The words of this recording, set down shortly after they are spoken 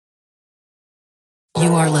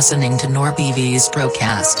You are listening to NorBV's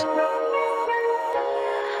Procast.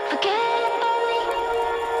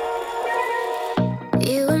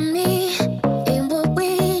 You and me ain't what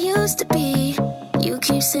we used to be. You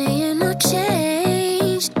keep saying I'll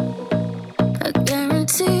change. I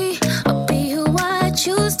guarantee I'll be who I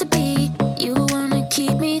choose to be. You wanna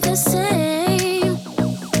keep me the same.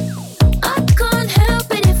 I can't help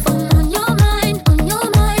it if I'm on your mind, on your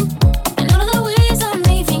mind. And all of the ways I'm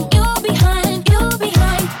leaving you behind, you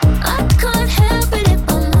behind. I can't help it if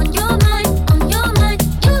I'm on your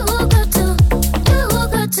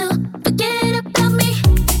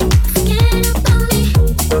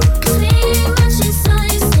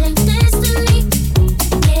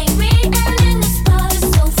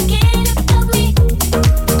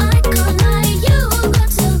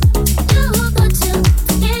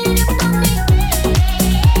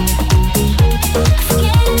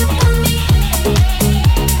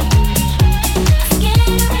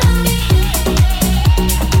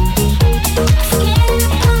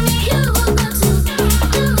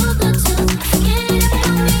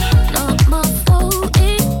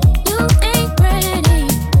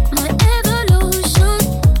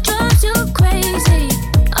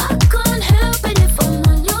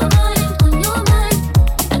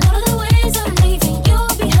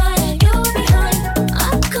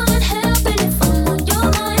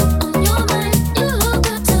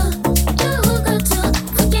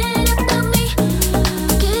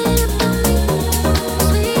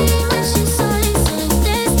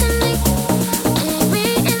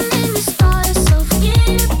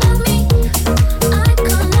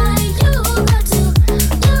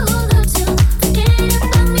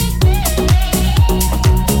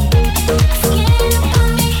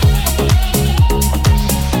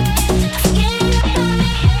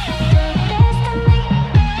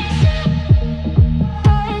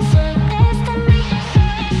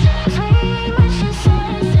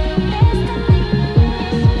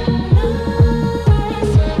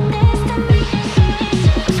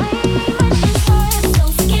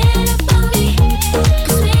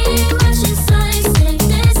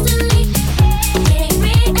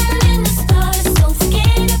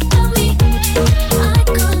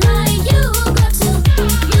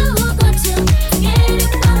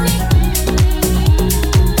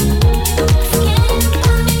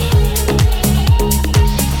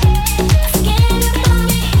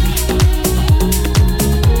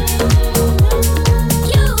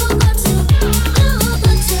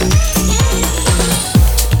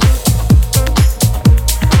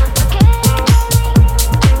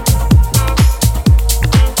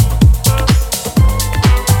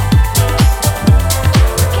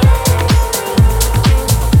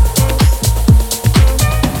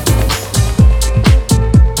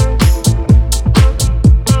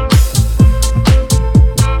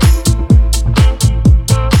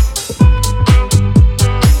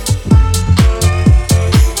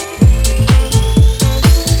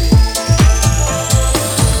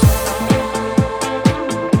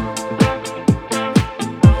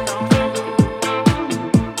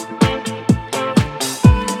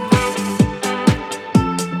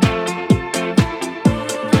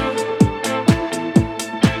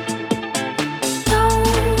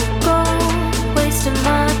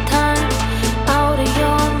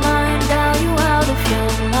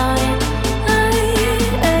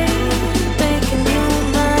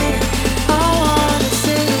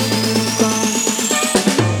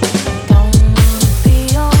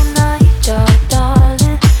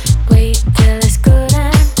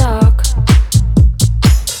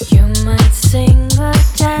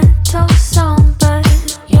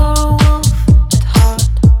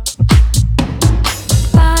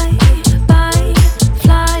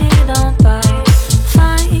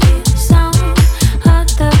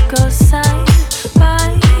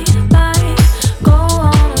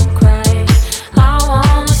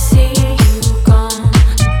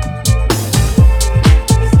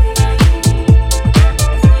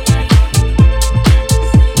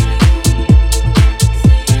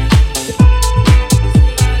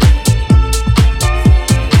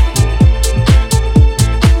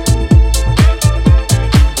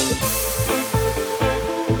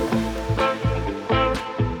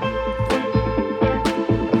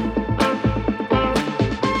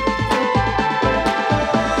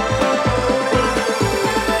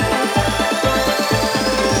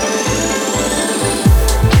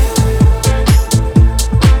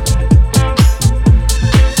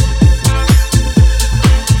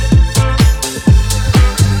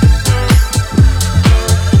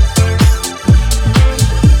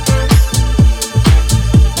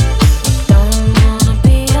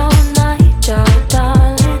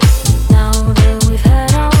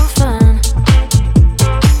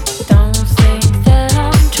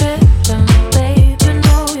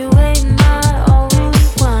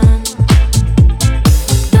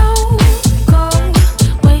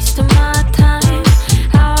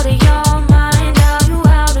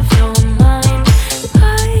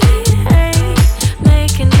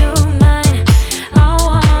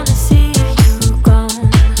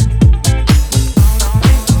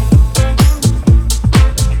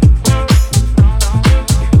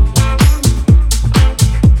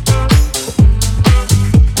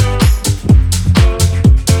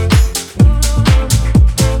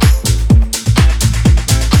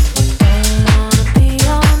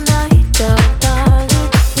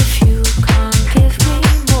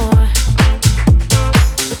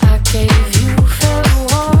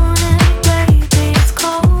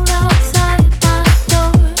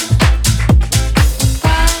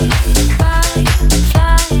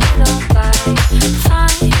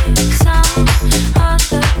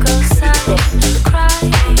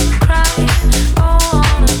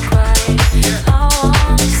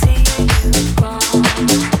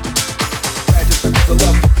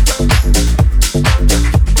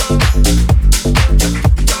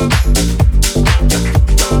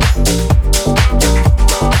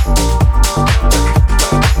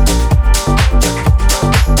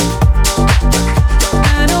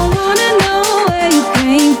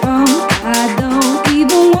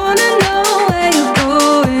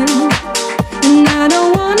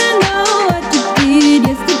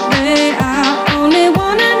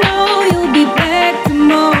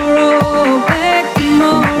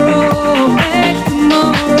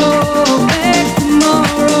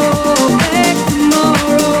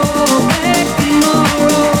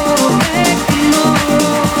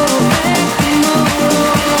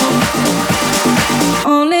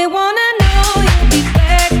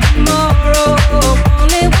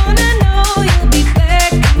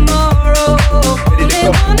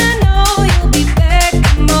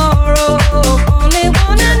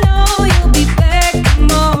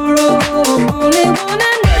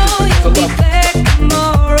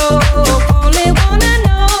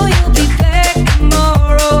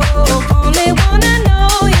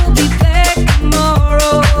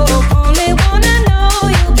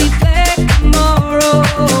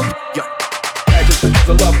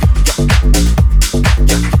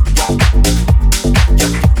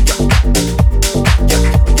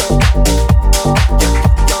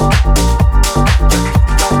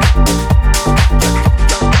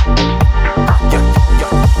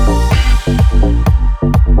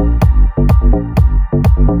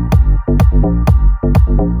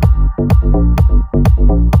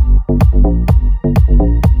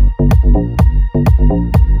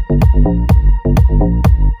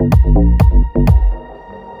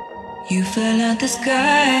fell out the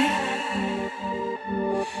sky.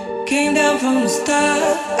 Came down from the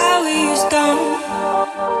stars. How we stone.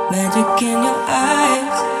 Magic in your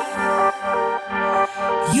eyes.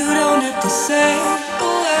 You don't have to say a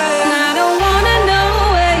word. I don't wanna know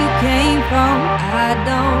where you came from. I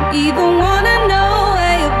don't even wanna know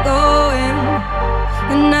where you're going.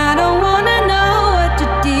 And I don't wanna know what you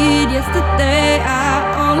did yesterday. I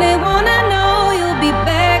only wanna know you'll be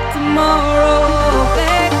back tomorrow.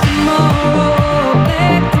 Back tomorrow.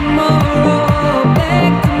 Back tomorrow.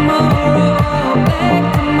 Back tomorrow. Back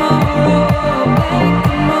tomorrow. Back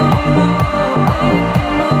tomorrow.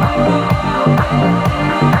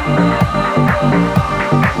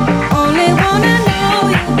 Only wanna know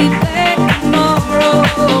you'll be back tomorrow.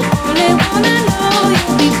 Only wanna know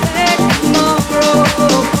you'll be back tomorrow.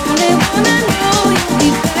 Only wanna know you'll be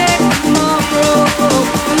back tomorrow.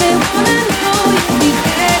 Only wanna know you'll be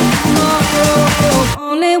back tomorrow.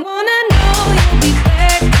 Only wanna know you'll be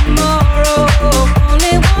back tomorrow.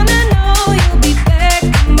 Only wanna know you'll be back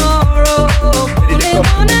tomorrow. Only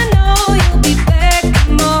wanna know you'll be back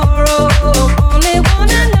tomorrow. Only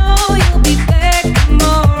wanna know you'll be back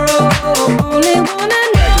tomorrow. Only wanna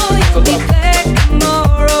know you'll be back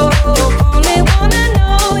tomorrow. Only wanna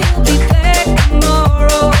know you'll be back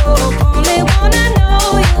tomorrow. Only wanna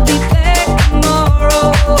know you'll be back tomorrow.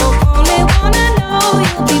 Only wanna know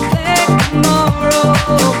you'll be back tomorrow.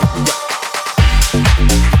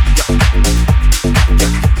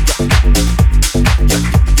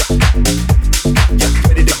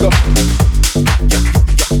 Ready to go.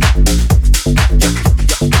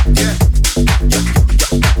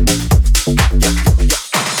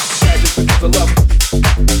 Just because of love.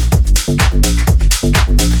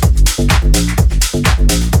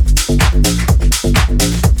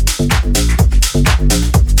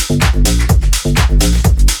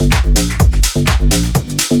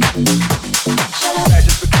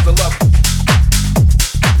 Just because of love.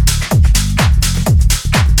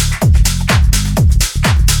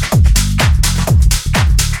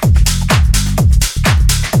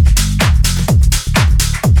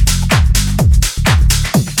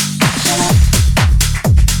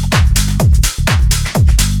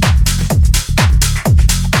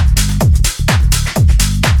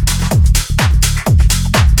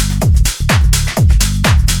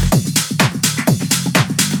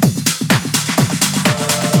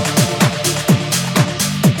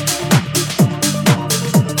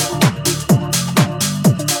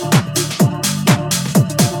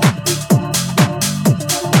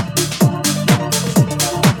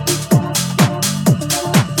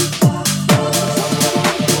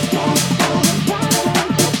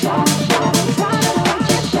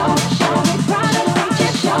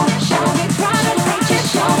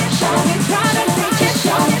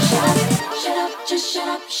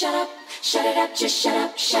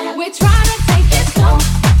 We try to take it slow.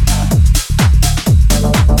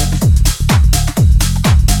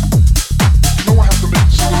 You know I have to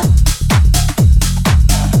make Shut up.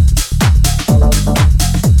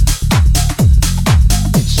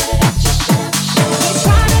 Shut it up, just shut up, shut up. We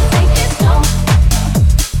try to take it slow.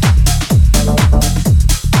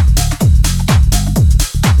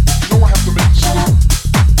 You know I have to make Shut up.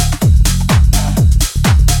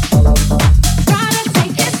 Try to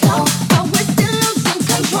take it slow, but we're still losing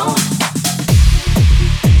control.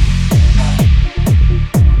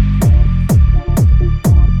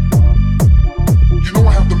 You know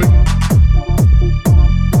I have to make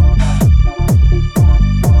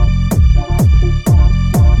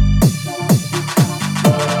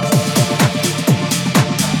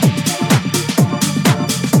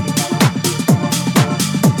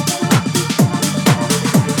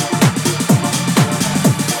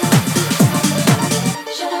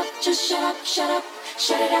Shut up, just shut up, shut up.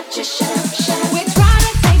 Shut it up, just shut up, shut up. We try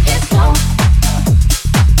to take it slow.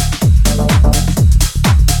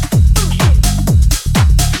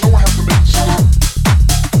 You know I have to make Shut up.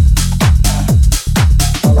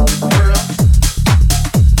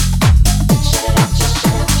 Shut it up, just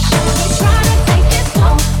shut up, shut up. We try to take it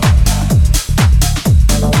slow.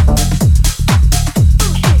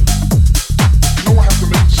 You know I have to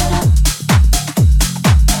make Shut up.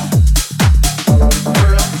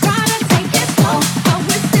 Try to take it slow, but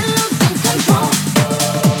we're still losing control.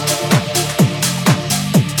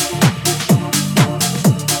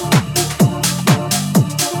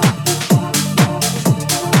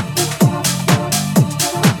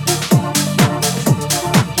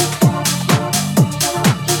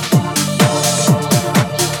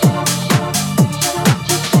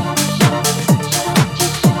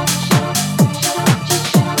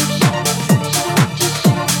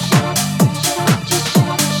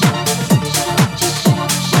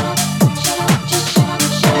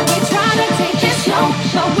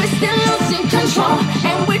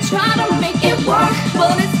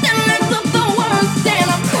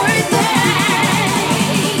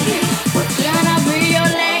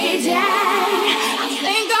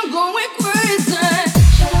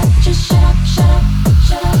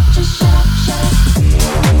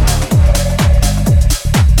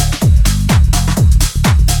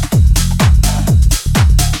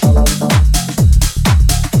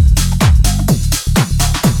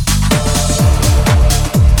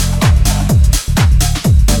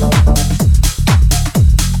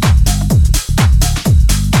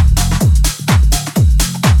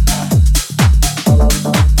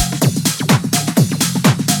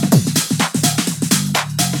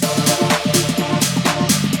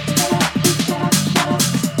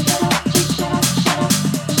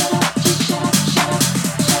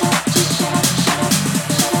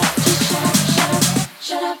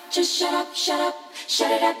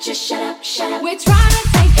 We're trying to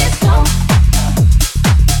take it slow.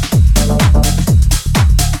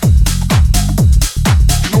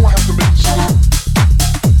 You know I have to make you. Shut up.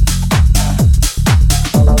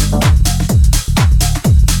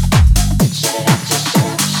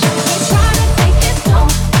 We're trying to take it slow.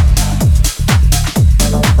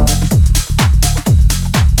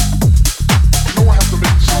 You know I have to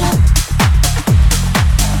make you. Shut up.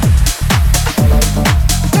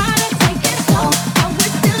 Trying to take it slow, but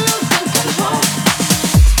we're still losing control.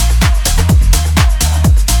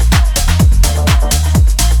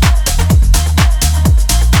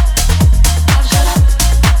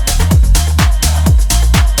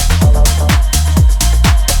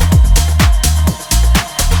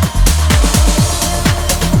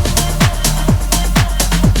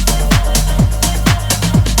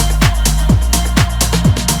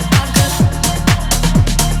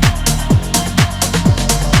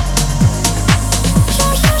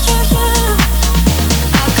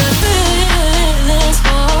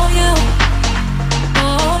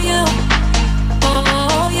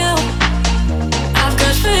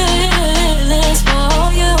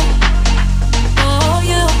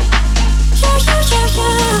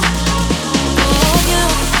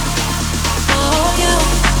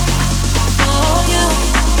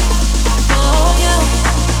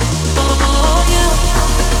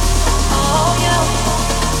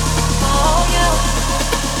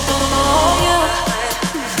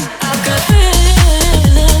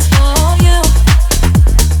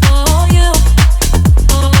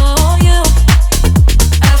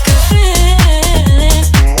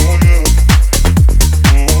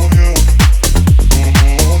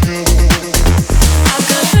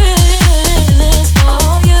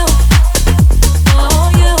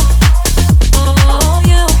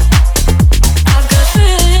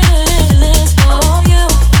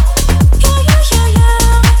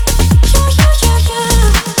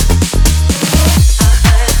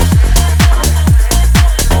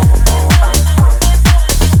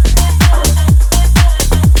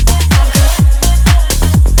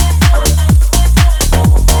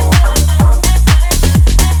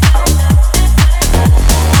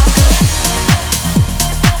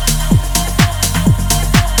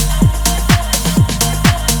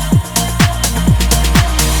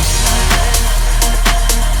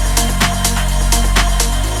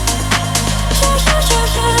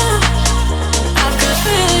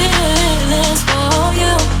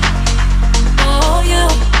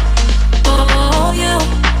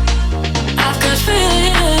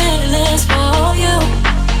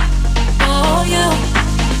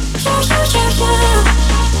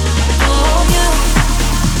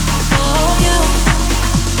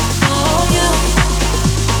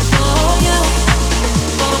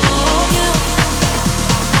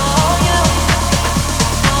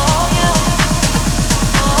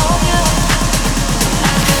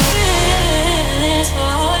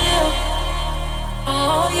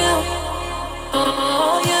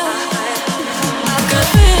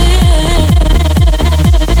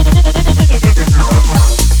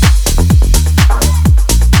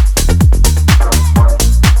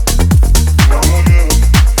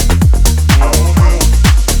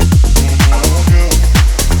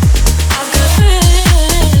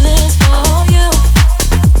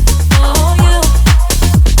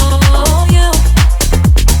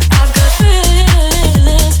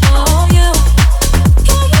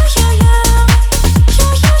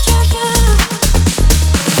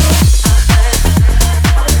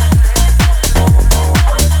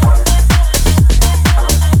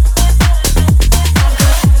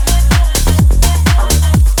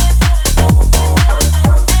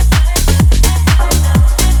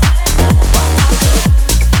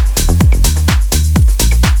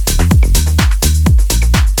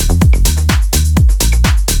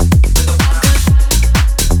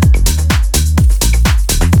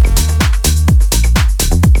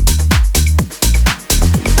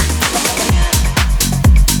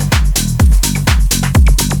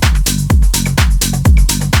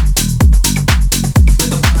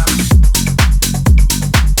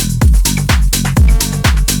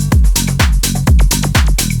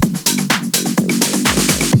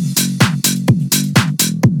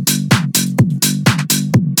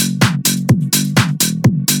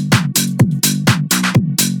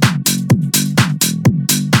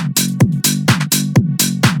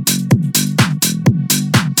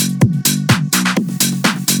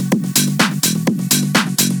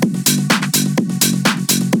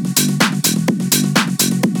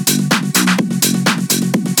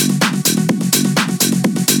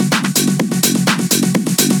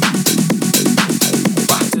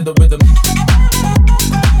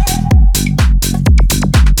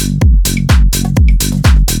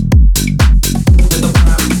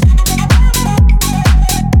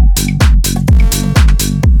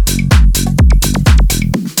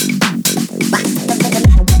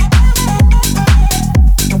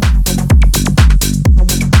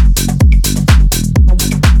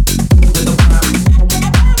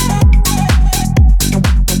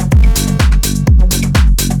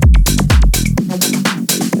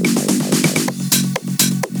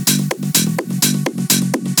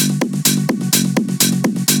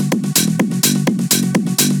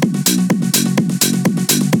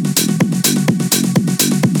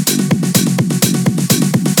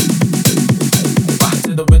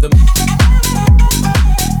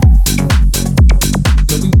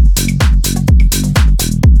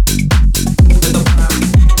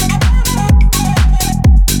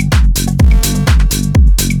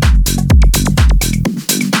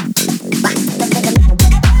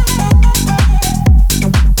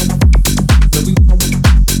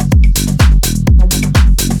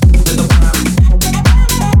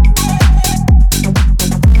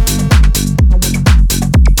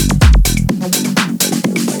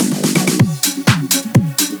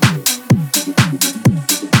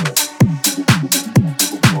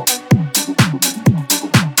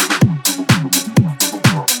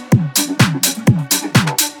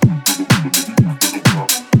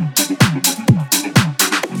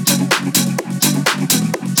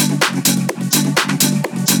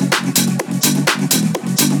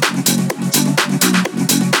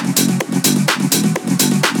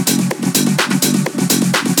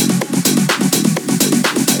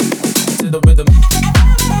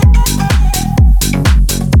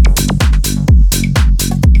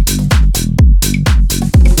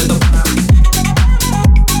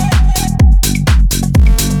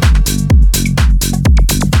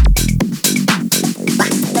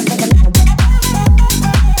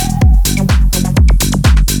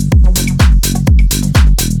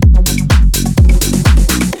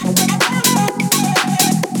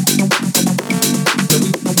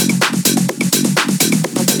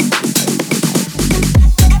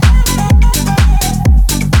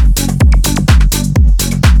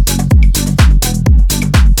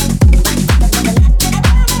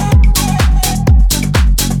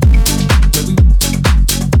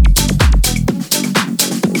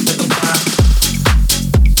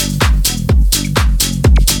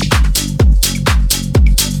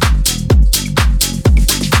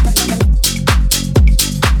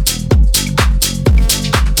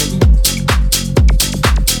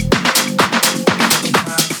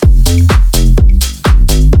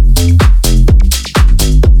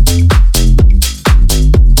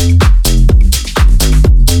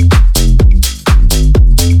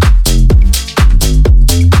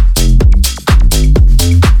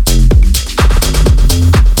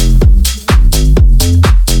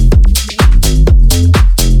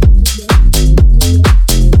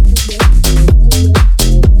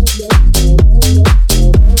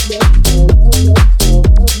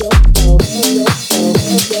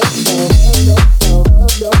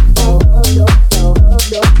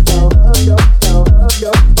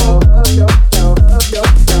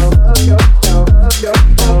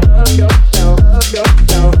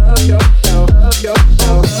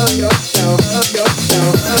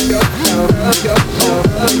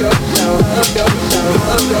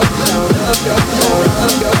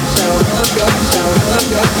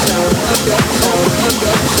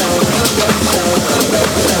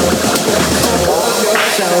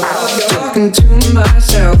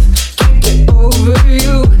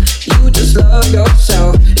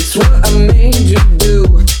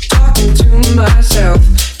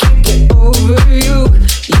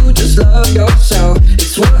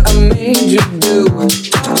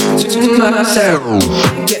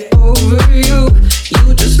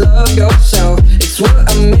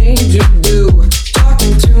 made you do.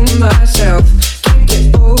 Talking to myself, can't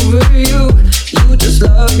get over you. You just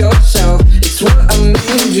love yourself, it's what I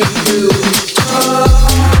made you do.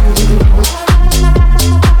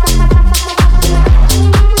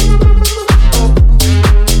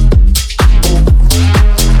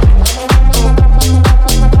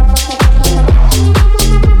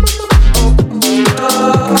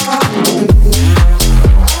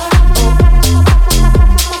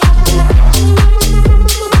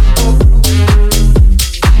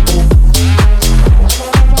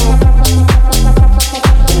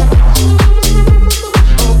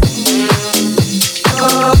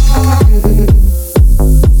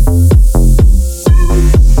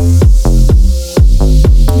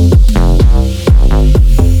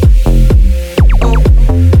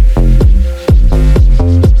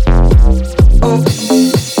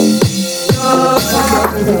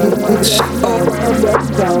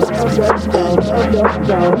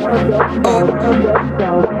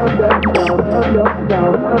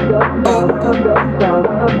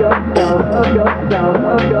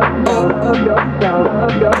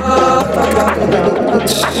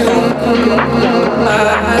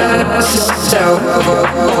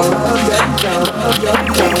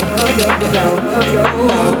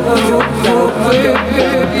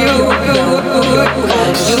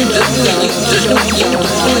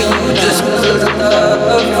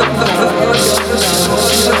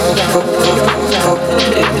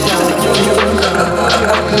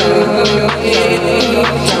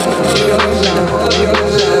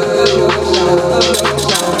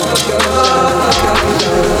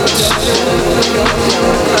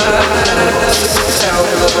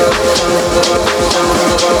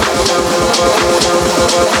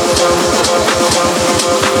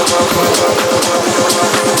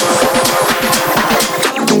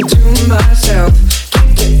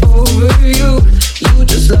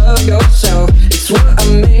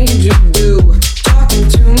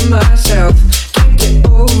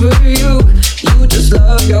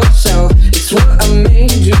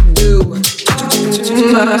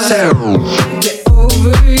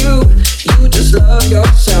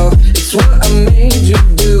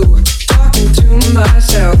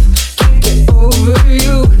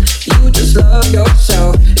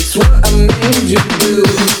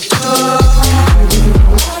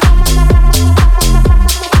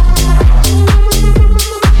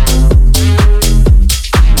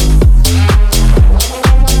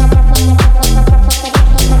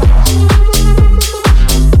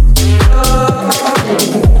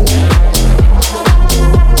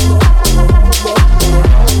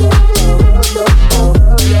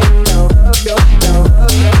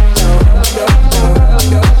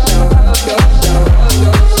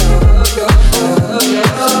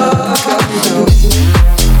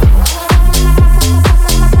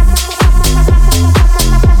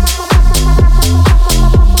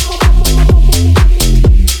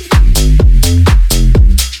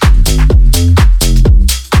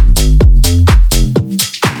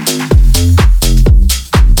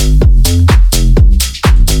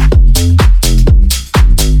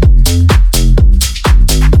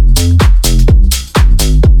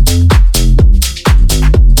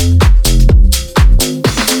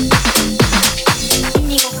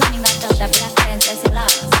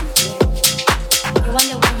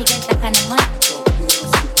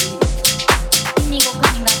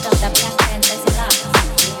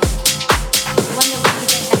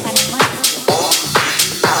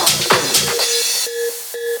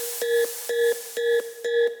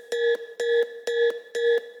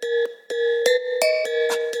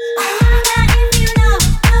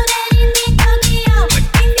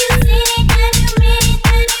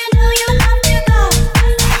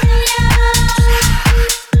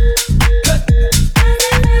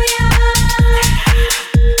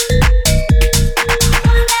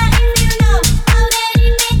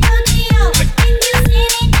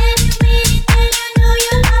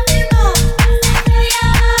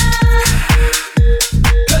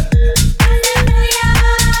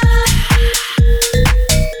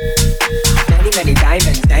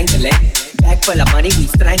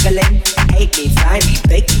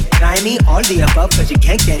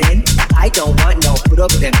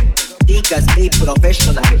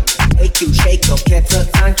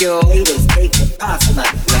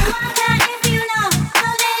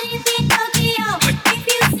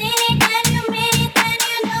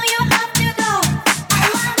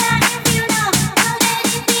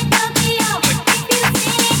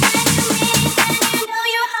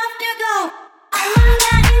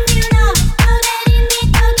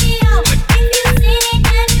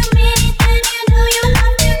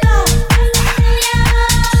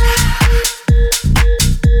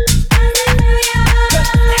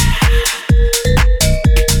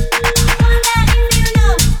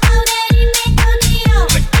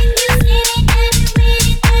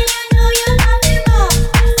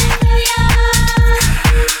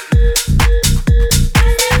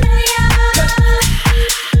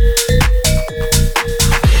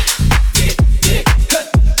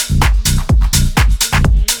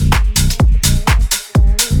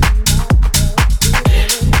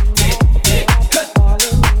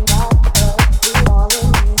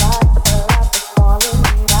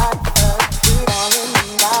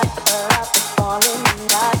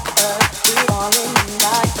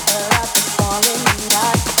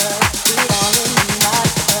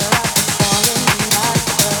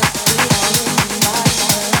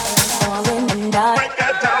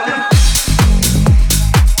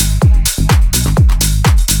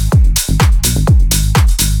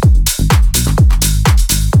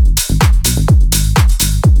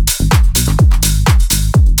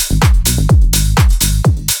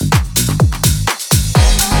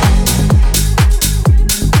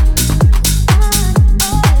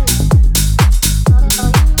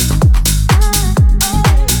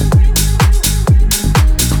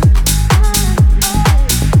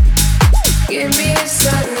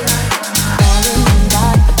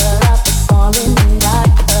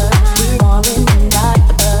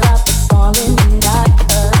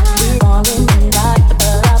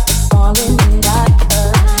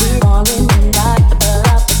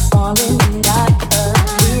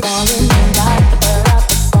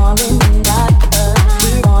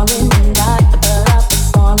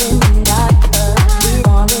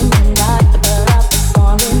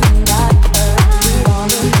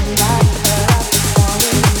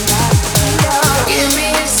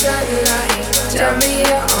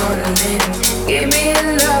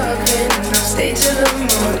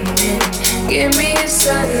 Give me a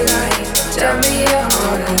sunlight, tell me you're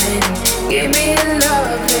ordering. Give me a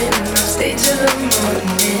loving, I'll stay till the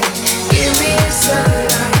morning. Give me a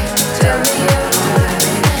sunlight, tell me you're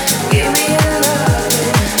ordering. Give me a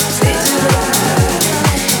loving, I'll stay till the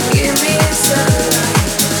morning. Give me a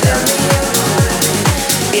sunlight, tell me you're ordering.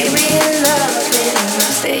 Give me a loving,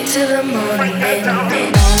 I'll stay till the morning.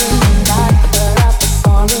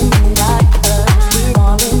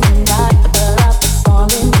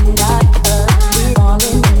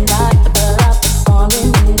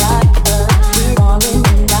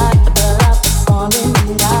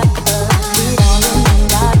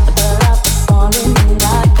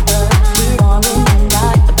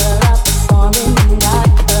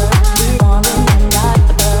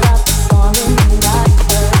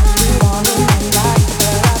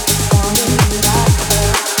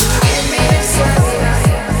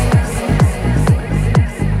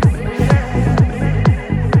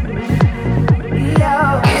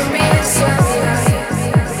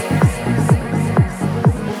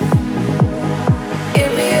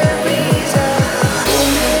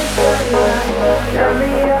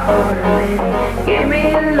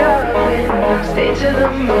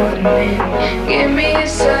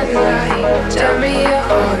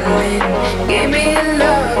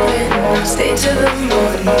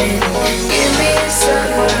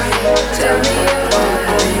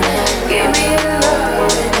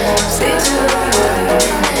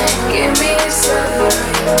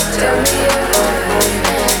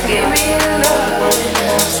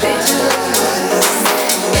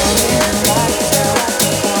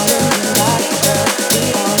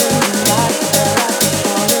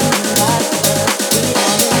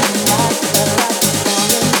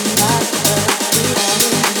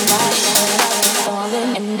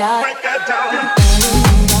 Break that down.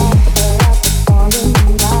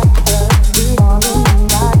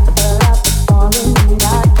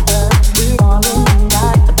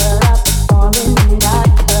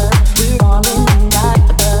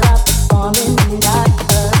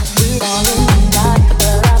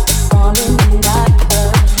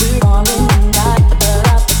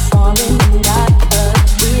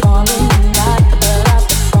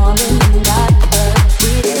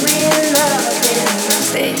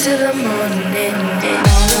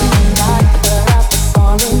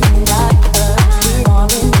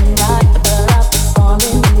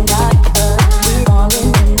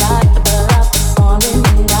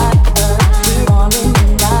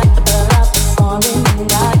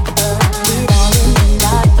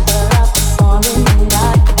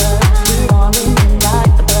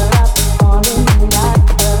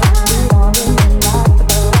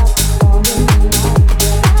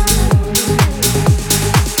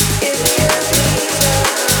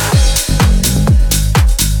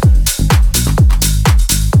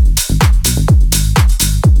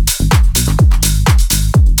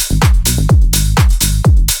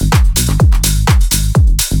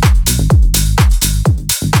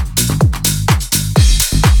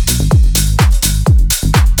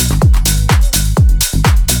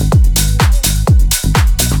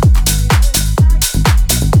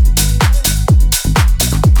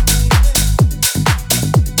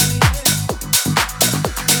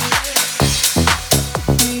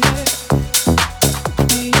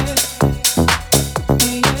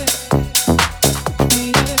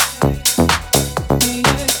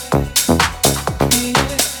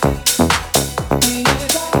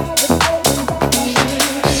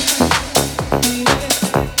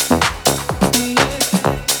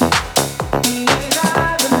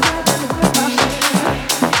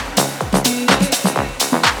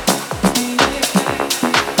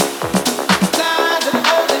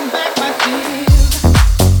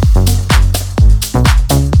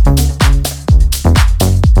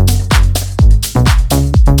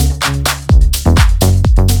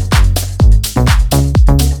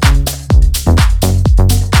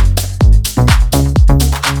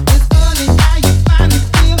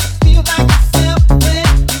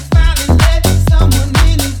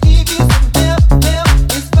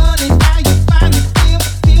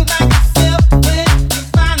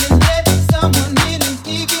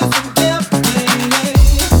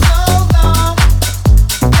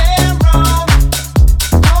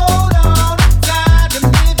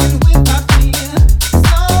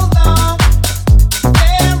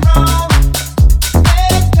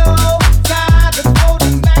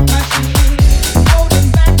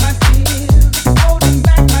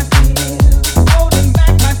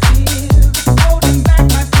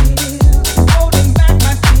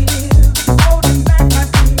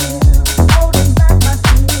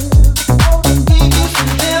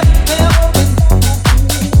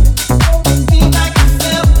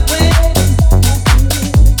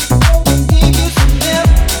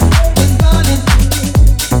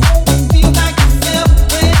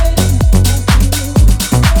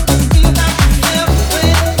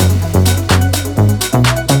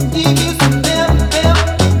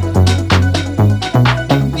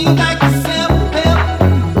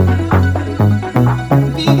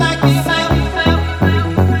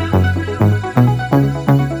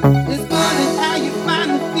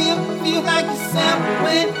 like yourself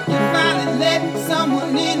when you finally let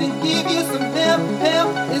someone in and give you some help.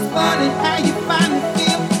 It's funny how you finally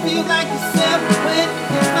feel like yourself when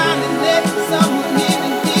you finally let someone in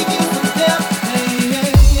and give you some help.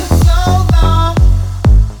 Hey, so long,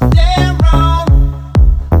 damn wrong,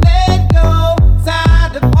 let go,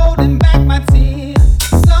 tired of holding back my tears.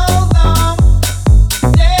 So long,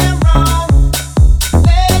 damn wrong,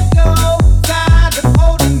 let go, tired of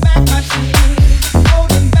holding back my tears,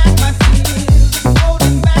 holding back my tears,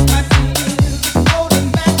 holding back my tears, holding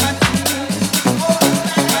back my tears, holding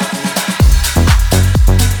back my tears.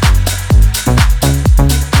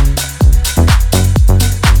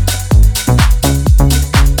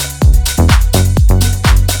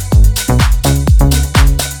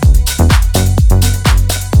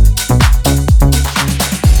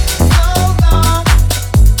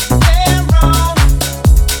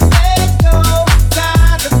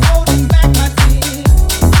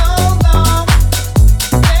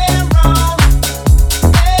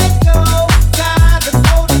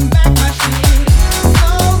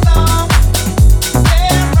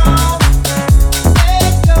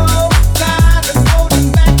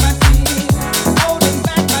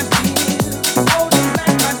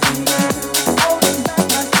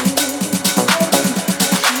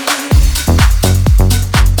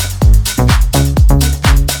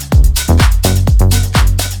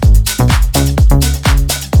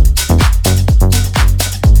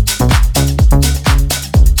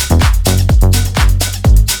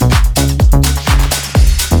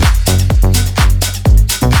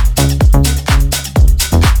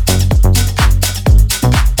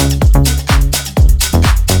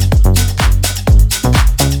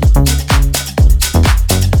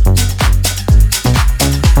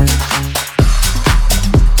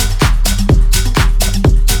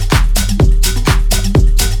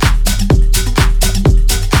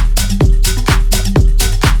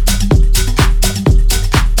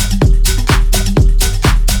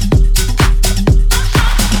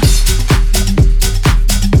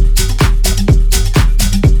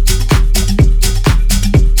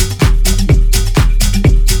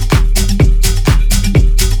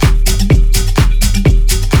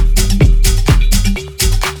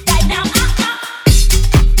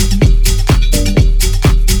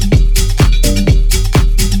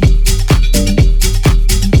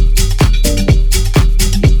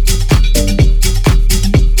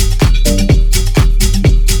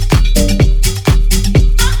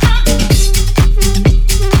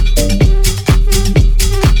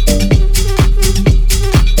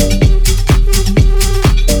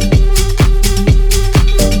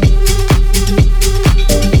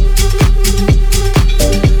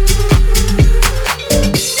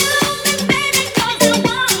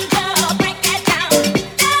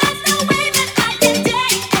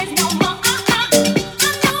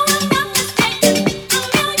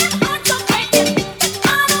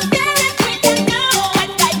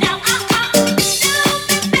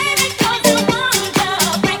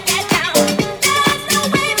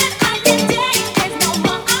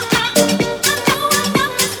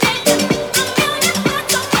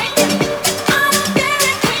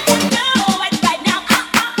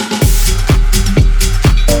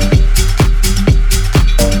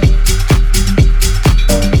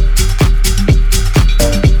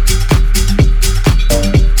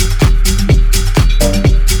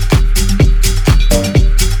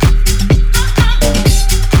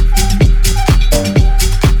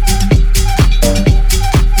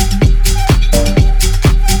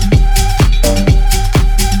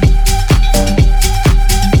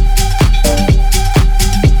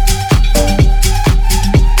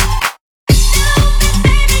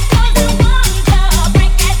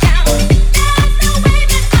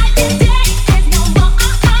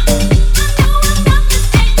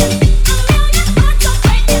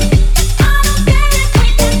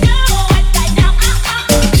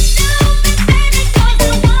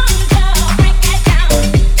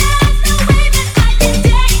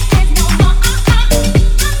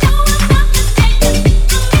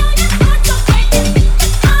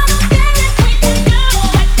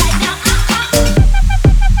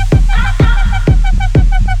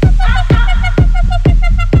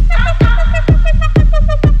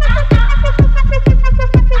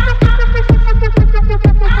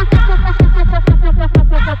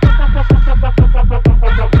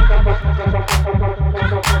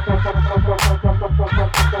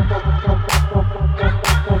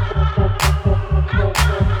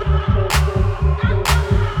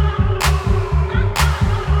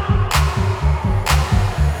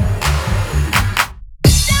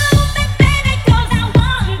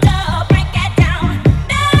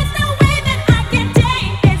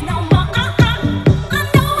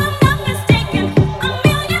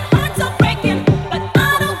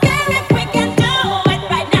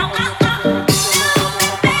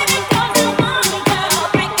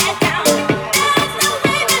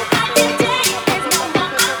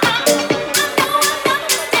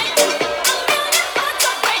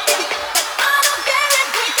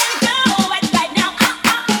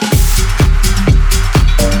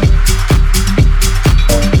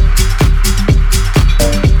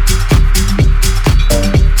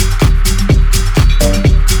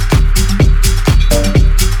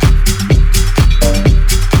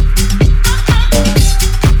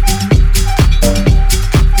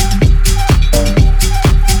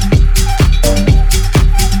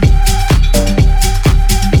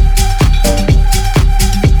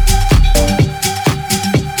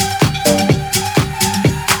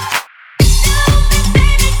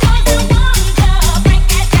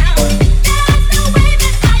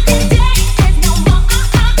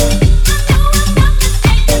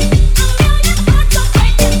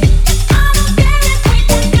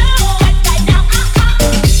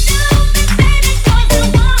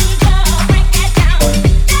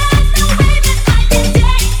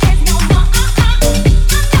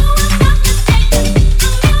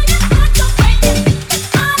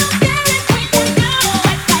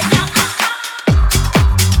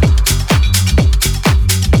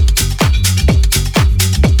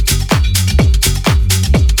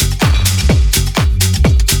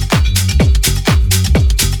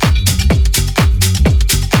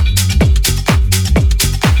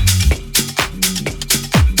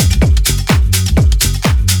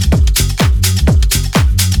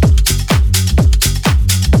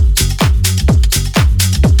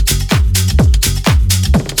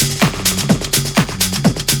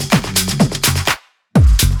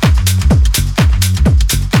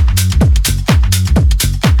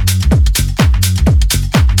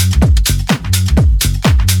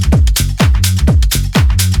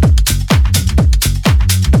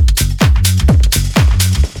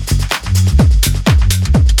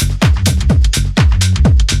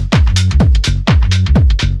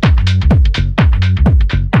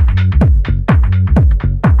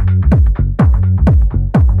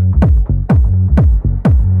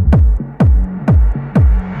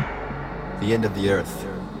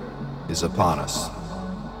 is upon us.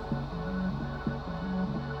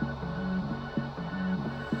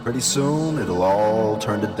 Pretty soon it'll all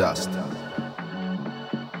turn to dust.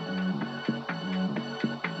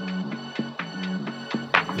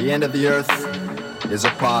 The end of the earth is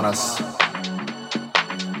upon us.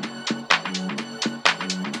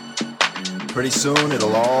 Pretty soon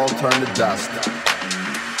it'll all turn to dust.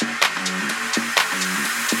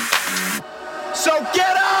 So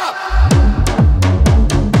get up!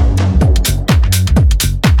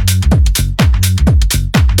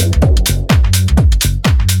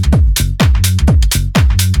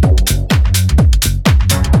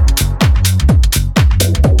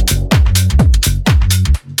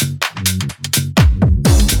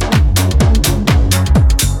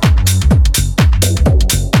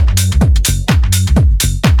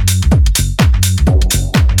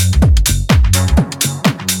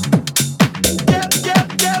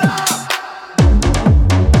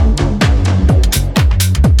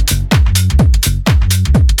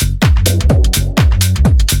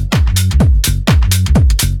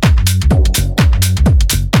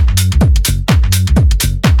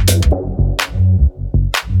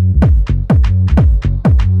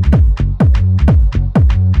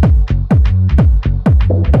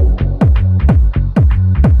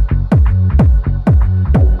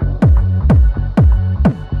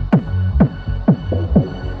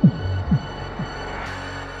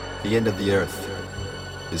 The end of the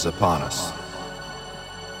earth is upon us.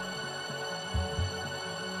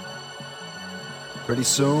 Pretty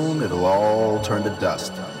soon it'll all turn to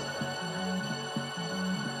dust.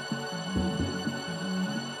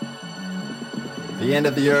 The end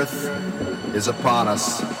of the earth is upon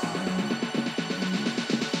us.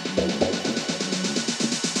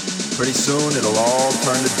 Pretty soon it'll all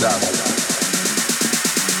turn to dust.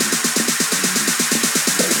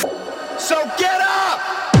 So get up!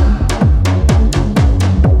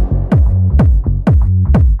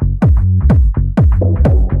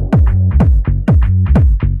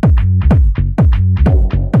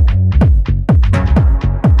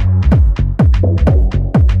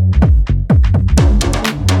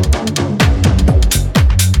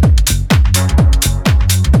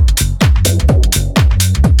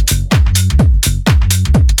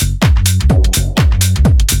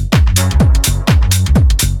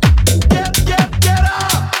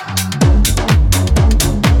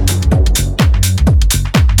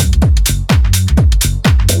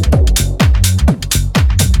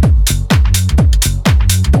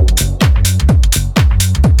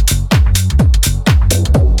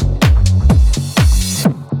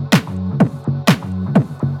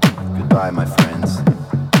 Goodbye, my friends.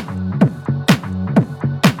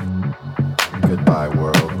 Goodbye,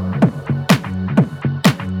 world.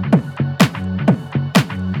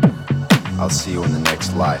 I'll see you in the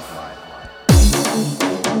next life.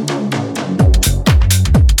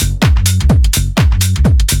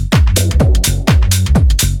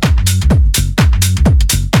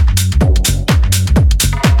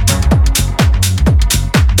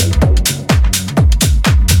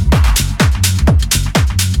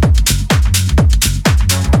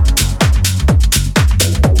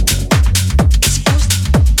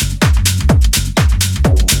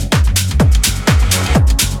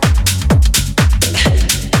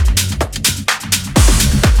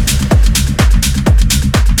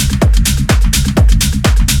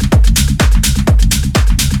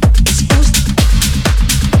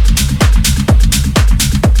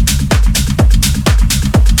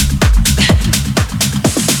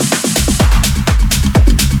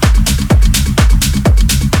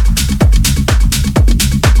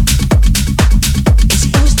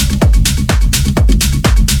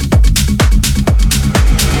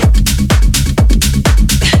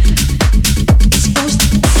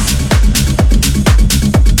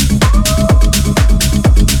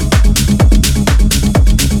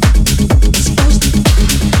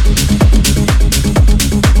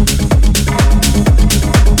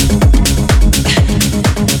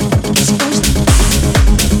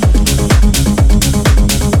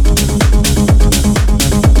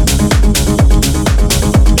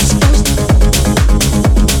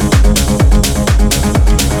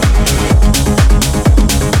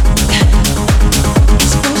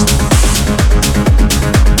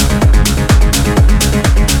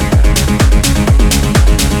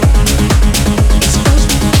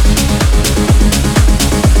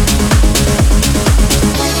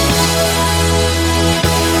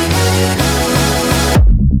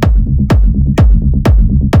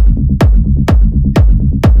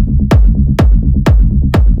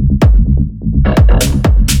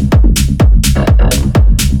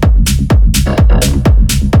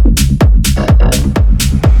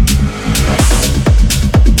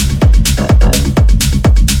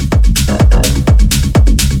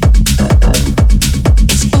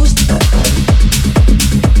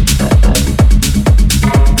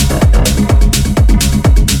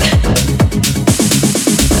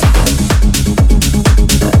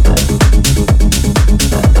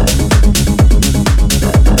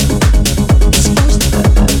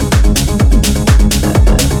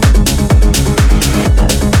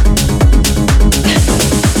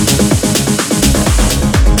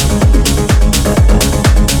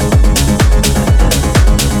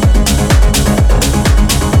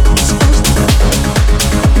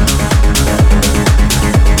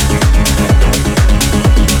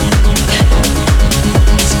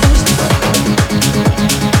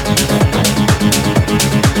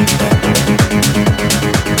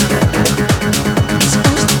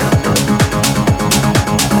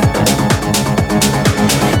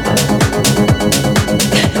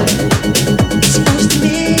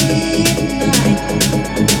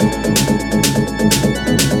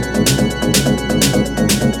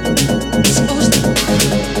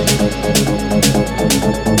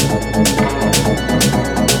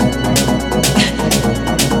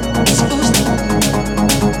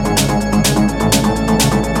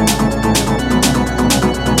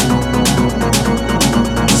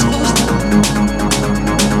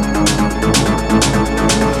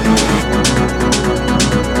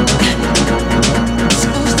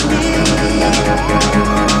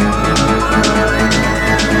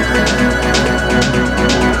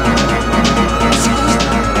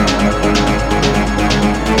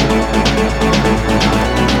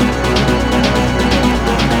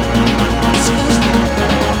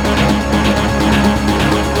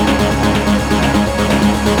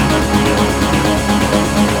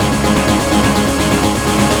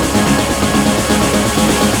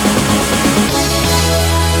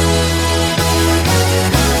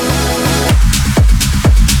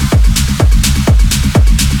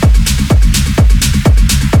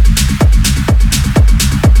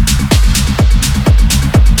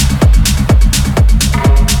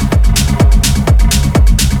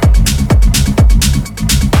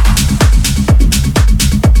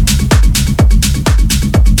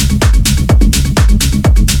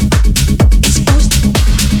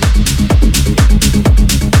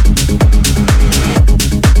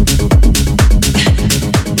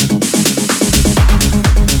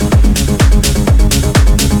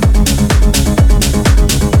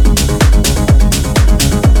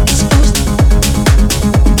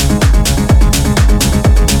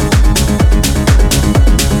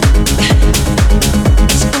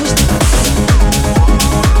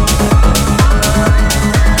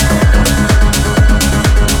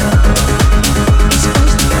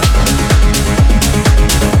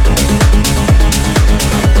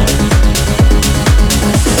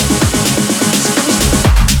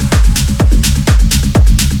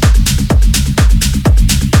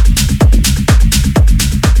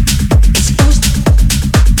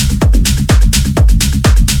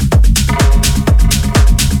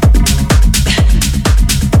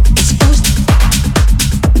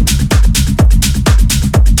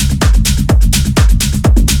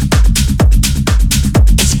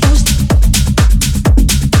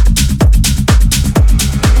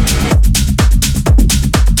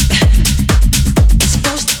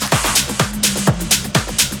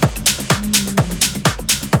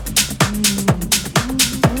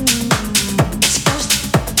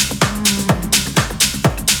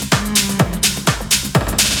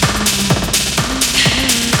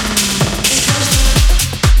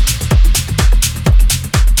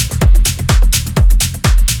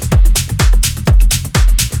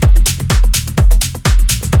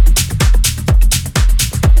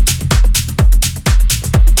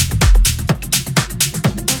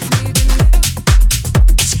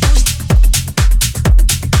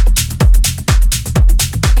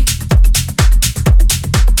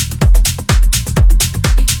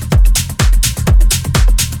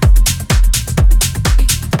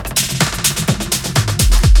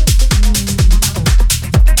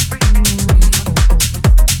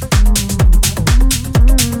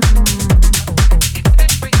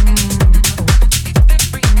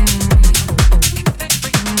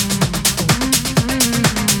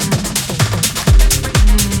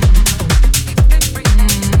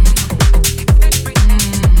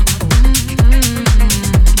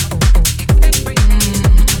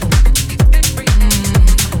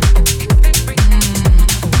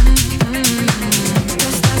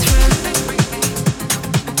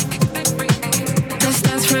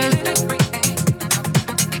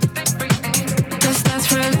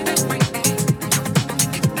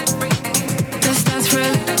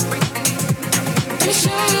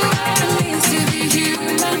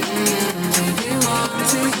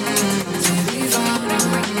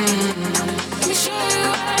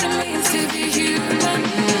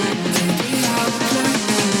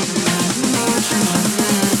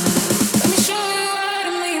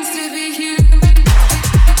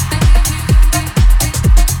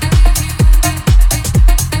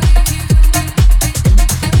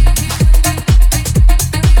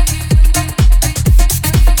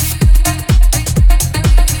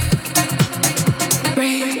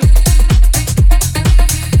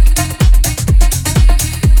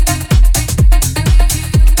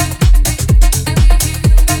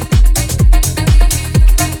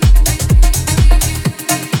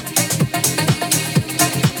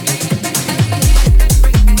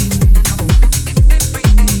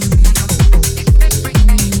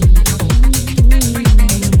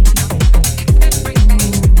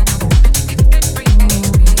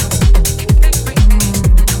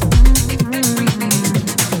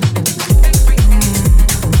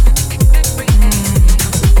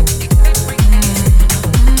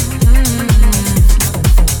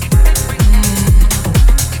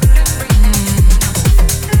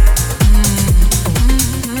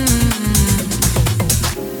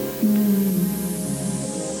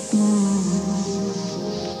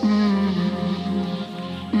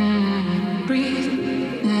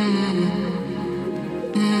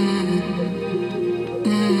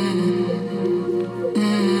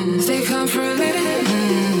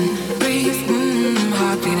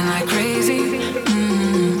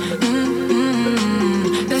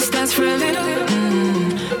 It's really